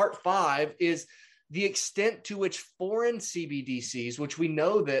 Part 5 is the extent to which foreign CBDCs, which we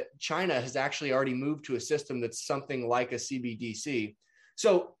know that China has actually already moved to a system that's something like a CBDC.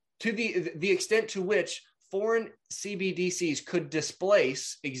 So to the extent to which foreign CBDCs could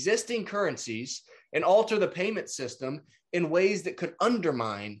displace existing currencies and alter the payment system in ways that could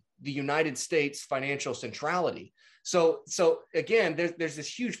undermine the United States financial centrality. So again, there's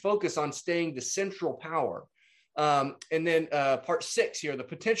this huge focus on staying the central power. And then part 6 here, the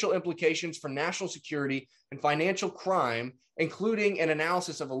potential implications for national security and financial crime, including an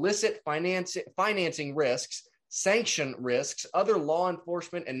analysis of illicit financing risks, sanction risks, other law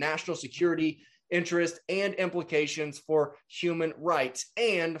enforcement and national security interest, and implications for human rights.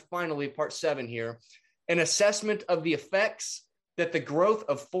 And finally, part 7 here, an assessment of the effects that the growth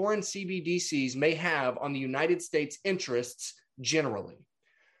of foreign CBDCs may have on the United States interests generally.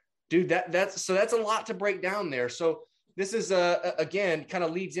 Dude, that's a lot to break down there. So this is again kind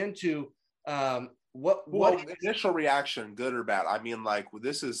of leads into what initial reaction, good or bad. I mean, like,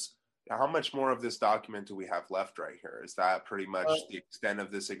 this is how much more of this document do we have left right here? Is that pretty much the extent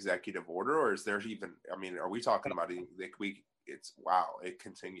of this executive order, or is there even? I mean, are we talking about it? Like it's wow, it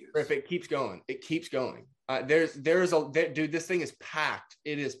continues. If it keeps going, it keeps going. Dude, this thing is packed.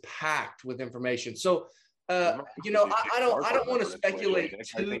 It is packed with information. So. I don't want to speculate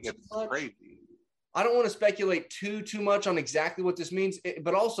too much. I don't want to speculate too much on exactly what this means,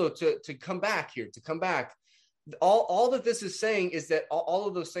 but also to come back. All that this is saying is that all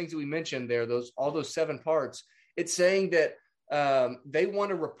of those things that we mentioned there, all those 7 parts, it's saying that they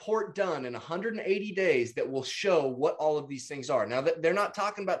want a report done in 180 days that will show what all of these things are. Now, they're not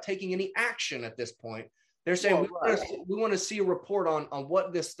talking about taking any action at this point. They're saying we want to see a report on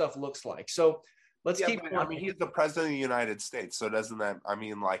what this stuff looks like. So let's keep going. I mean, he's the president of the United States. So doesn't that, I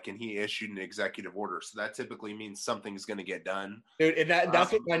mean, like, and he issued an executive order. So that typically means something's going to get done. Dude, and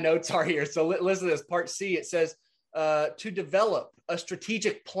that's what my notes are here. So listen to this. Part C, it says, to develop a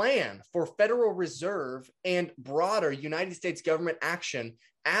strategic plan for Federal Reserve and broader United States government action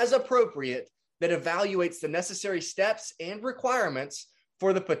as appropriate that evaluates the necessary steps and requirements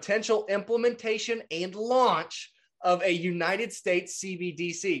for the potential implementation and launch of a United States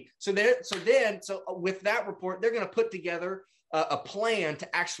CBDC. So with that report, they're going to put together a plan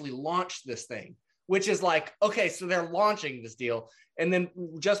to actually launch this thing, which is like, okay, so they're launching this deal. And then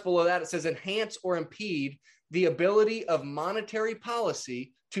just below that, it says enhance or impede the ability of monetary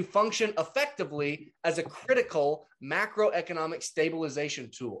policy to function effectively as a critical macroeconomic stabilization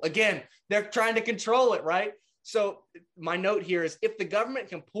tool. Again, they're trying to control it, right? So my note here is if the government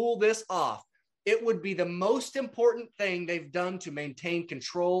can pull this off, it would be the most important thing they've done to maintain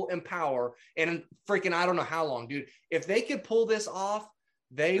control and power. And freaking, I don't know how long, dude. If they could pull this off,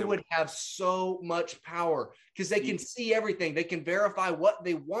 they would have so much power because they can see everything. They can verify what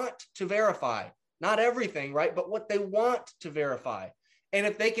they want to verify. Not everything, right? But what they want to verify. And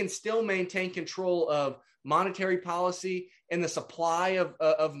if they can still maintain control of monetary policy and the supply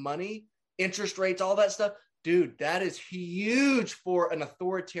of money, interest rates, all that stuff, dude, that is huge for an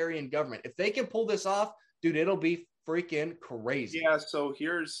authoritarian government. If they can pull this off, dude, it'll be freaking crazy. Yeah, so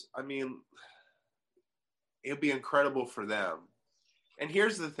it'll be incredible for them. And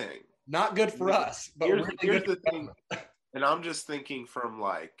here's the thing. Not good for us, but here's really the thing. And I'm just thinking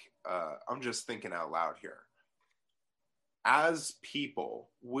I'm just thinking out loud here. As people,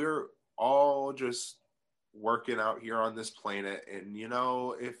 we're all just working out here on this planet. And,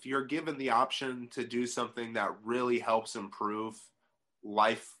 if you're given the option to do something that really helps improve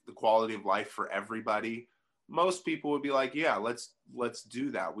life, the quality of life for everybody, most people would be like, yeah, let's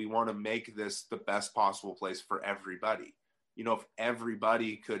do that. We want to make this the best possible place for everybody. If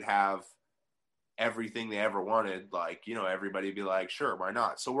everybody could have everything they ever wanted, everybody would be like, sure, why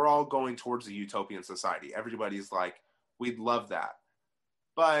not? So we're all going towards a utopian society. Everybody's like, we'd love that.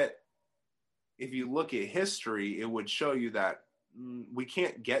 But if you look at history, it would show you that we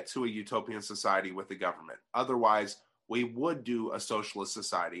can't get to a utopian society with the government. Otherwise, we would do a socialist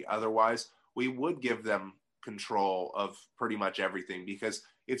society. Otherwise, we would give them control of pretty much everything because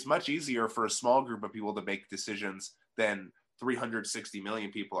it's much easier for a small group of people to make decisions than 360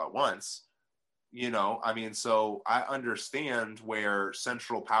 million people at once. So I understand where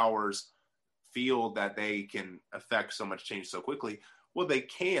central powers feel that they can affect so much change so quickly. Well, they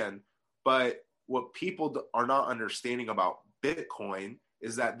can, but what people are not understanding about Bitcoin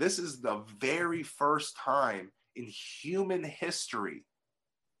is that this is the very first time in human history,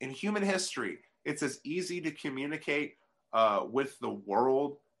 it's as easy to communicate with the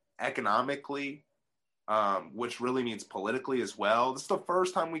world economically, which really means politically as well. This is the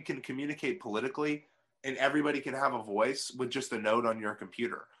first time we can communicate politically and everybody can have a voice with just a note on your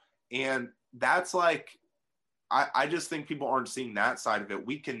computer. And that's I just think people aren't seeing that side of it.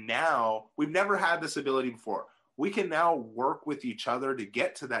 We've never had this ability before. We can now work with each other to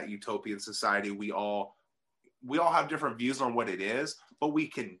get to that utopian society. We all have different views on what it is, but we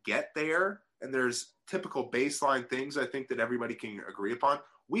can get there. And there's typical baseline things I think that everybody can agree upon.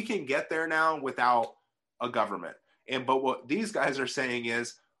 We can get there now without a government. But what these guys are saying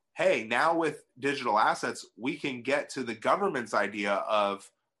is, hey, now with digital assets, we can get to the government's idea of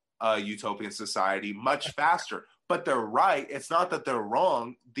a utopian society much faster. But they're right. It's not that they're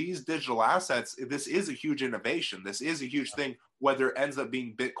wrong. These digital assets, this is a huge innovation. This is a huge thing, whether it ends up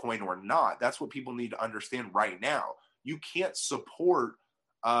being Bitcoin or not. That's what people need to understand right now. You can't support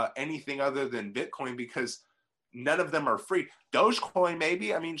anything other than Bitcoin because none of them are free. Dogecoin,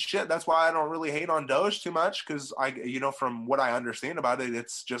 maybe. Shit, that's why I don't really hate on Doge too much because from what I understand about it,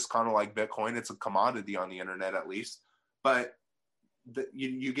 it's just kind of like Bitcoin. It's a commodity on the internet, at least. But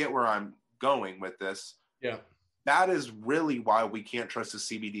you get where I'm going with this. Yeah. That is really why we can't trust the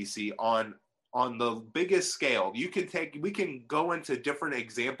CBDC on the biggest scale. We can go into different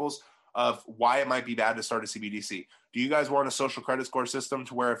examples of why it might be bad to start a CBDC. Do you guys want a social credit score system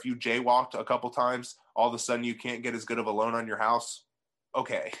to where if you jaywalked a couple times, all of a sudden you can't get as good of a loan on your house?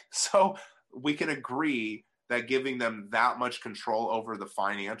 Okay, so we can agree that giving them that much control over the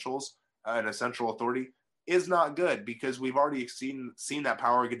financials and a central authority is not good because we've already seen that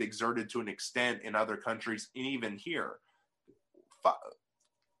power get exerted to an extent in other countries and even here.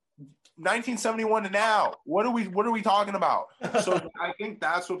 1971 to now, what are we talking about? So I think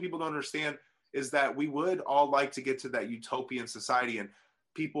that's what people don't understand is that we would all like to get to that utopian society and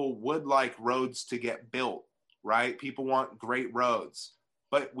people would like roads to get built, right? People want great roads,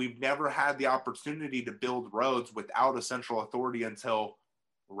 but we've never had the opportunity to build roads without a central authority until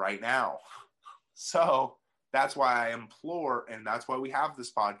right now. So that's why I implore, and that's why we have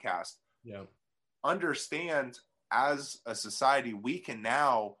this podcast. Yeah. Understand as a society, we can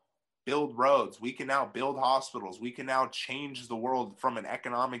now build roads. We can now build hospitals. We can now change the world from an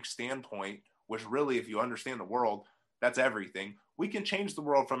economic standpoint, which really, if you understand the world, that's everything. We can change the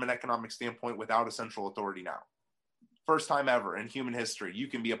world from an economic standpoint without a central authority now. First time ever in human history, you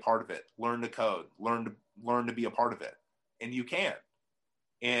can be a part of it. Learn to code, learn to be a part of it. and you can.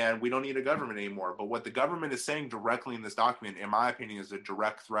 And we don't need a government anymore. But what the government is saying directly in this document, in my opinion, is a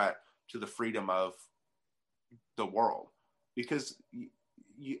direct threat to the freedom of the world, because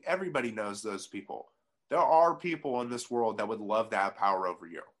everybody knows those people. There are people in this world that would love to have power over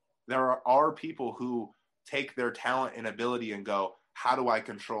you. There are people who take their talent and ability and go, how do I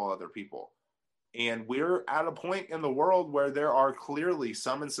control other people? And we're at a point in the world where there are clearly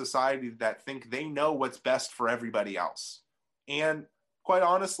some in society that think they know what's best for everybody else. And quite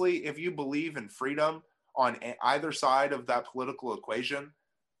honestly, if you believe in freedom on either side of that political equation,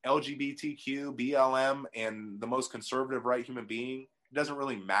 LGBTQ, BLM, and the most conservative right human being, it doesn't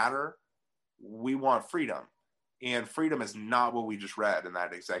really matter. We want freedom. And freedom is not what we just read in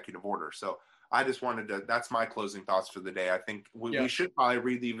that executive order. So I just wanted to, that's my closing thoughts for the day. I think we should probably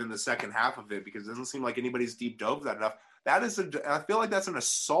read even the second half of it, because it doesn't seem like anybody's deep dove that enough. That is, I feel like that's an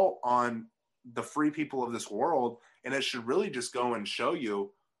assault on the free people of this world. And it should really just go and show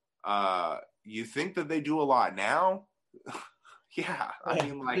you, you think that they do a lot now? Yeah, I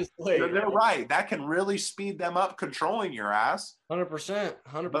mean, like, they're right. That can really speed them up controlling your ass. 100%.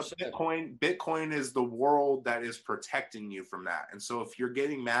 But Bitcoin is the world that is protecting you from that. And so if you're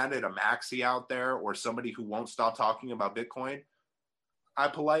getting mad at a maxi out there or somebody who won't stop talking about Bitcoin, I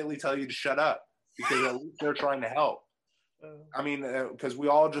politely tell you to shut up, because at least they're trying to help. I mean, because we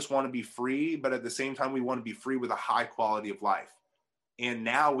all just want to be free, but at the same time, we want to be free with a high quality of life. And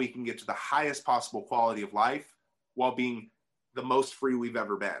now we can get to the highest possible quality of life while being the most free we've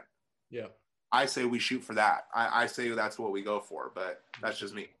ever been. Yeah. I say we shoot for that. I say that's what we go for, but that's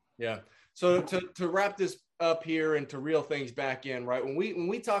just me. Yeah. So to wrap this up here and to reel things back in, right? When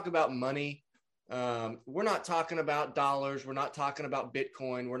we talk about money, we're not talking about dollars. We're not talking about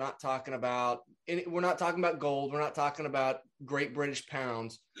Bitcoin. We're not talking about gold. We're not talking about Great British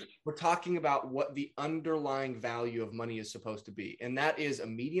pounds. We're talking about what the underlying value of money is supposed to be. And that is a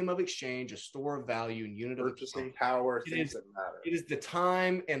medium of exchange, a store of value, and unit of purchasing power, things that matter. It is the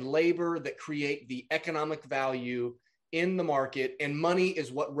time and labor that create the economic value in the market, and money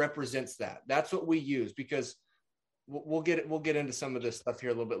is what represents that. That's what we use, because we'll get into some of this stuff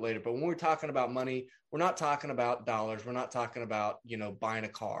here a little bit later. But when we're talking about money, we're not talking about dollars. We're not talking about, buying a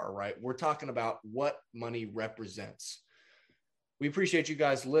car, right? We're talking about what money represents. We appreciate you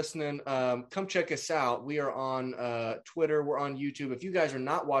guys listening. Come check us out. We are on Twitter. We're on YouTube. If you guys are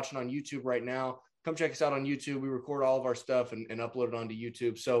not watching on YouTube right now, come check us out on YouTube. We record all of our stuff and upload it onto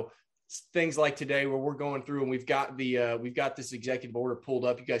YouTube. So things like today, where we're going through and we've got this executive order pulled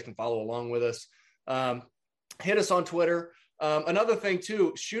up. You guys can follow along with us. Hit us on Twitter. Another thing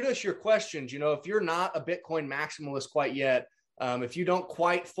too, shoot us your questions. If you're not a Bitcoin maximalist quite yet, if you don't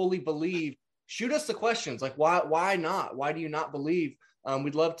quite fully believe, shoot us the questions. Like, why not? Why do you not believe?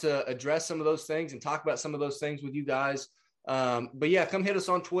 We'd love to address some of those things and talk about some of those things with you guys. But yeah, come hit us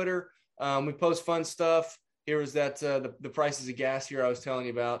on Twitter. We post fun stuff. Here is that the prices of gas here I was telling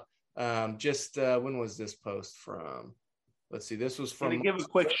you about. When was this post from? Let's see. This was from. Can I give a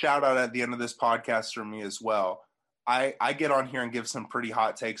quick shout out at the end of this podcast from me as well? I get on here and give some pretty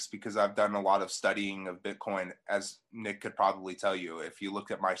hot takes because I've done a lot of studying of Bitcoin, as Nick could probably tell you. If you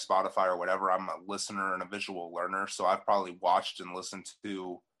look at my Spotify or whatever, I'm a listener and a visual learner. So I've probably watched and listened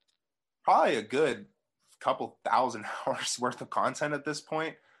to probably a good couple thousand hours worth of content at this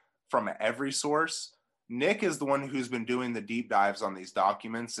point from every source. Nick is the one who's been doing the deep dives on these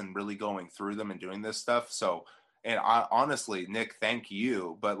documents and really going through them and doing this stuff. So, and I honestly, Nick, thank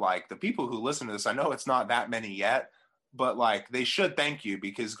you. But like the people who listen to this, I know it's not that many yet, but like they should thank you,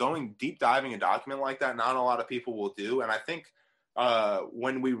 because going deep diving a document like that, not a lot of people will do. And I think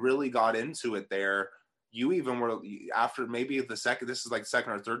when we really got into it there, you even were, after maybe this is like the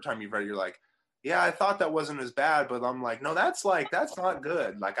second or third time you've read it, you're like, yeah, I thought that wasn't as bad, but I'm like, no, that's not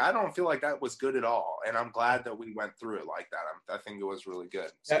good. Like, I don't feel like that was good at all. And I'm glad that we went through it like that. I think it was really good.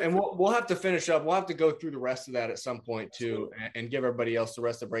 So, and we'll have to finish up. We'll have to go through the rest of that at some point too, and give everybody else the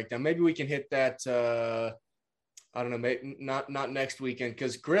rest of the breakdown. Maybe we can hit that. I don't know, maybe not next weekend,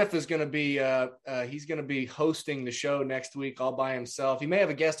 because Griff is going to be he's going to be hosting the show next week all by himself. He may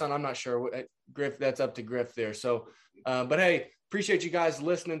have a guest on. I'm not sure. Griff, that's up to Griff there. So, but hey. Appreciate you guys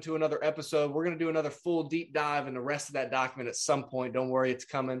listening to another episode. We're going to do another full deep dive in the rest of that document at some point. Don't worry, it's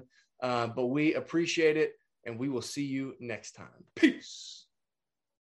coming. But we appreciate it, and we will see you next time. Peace.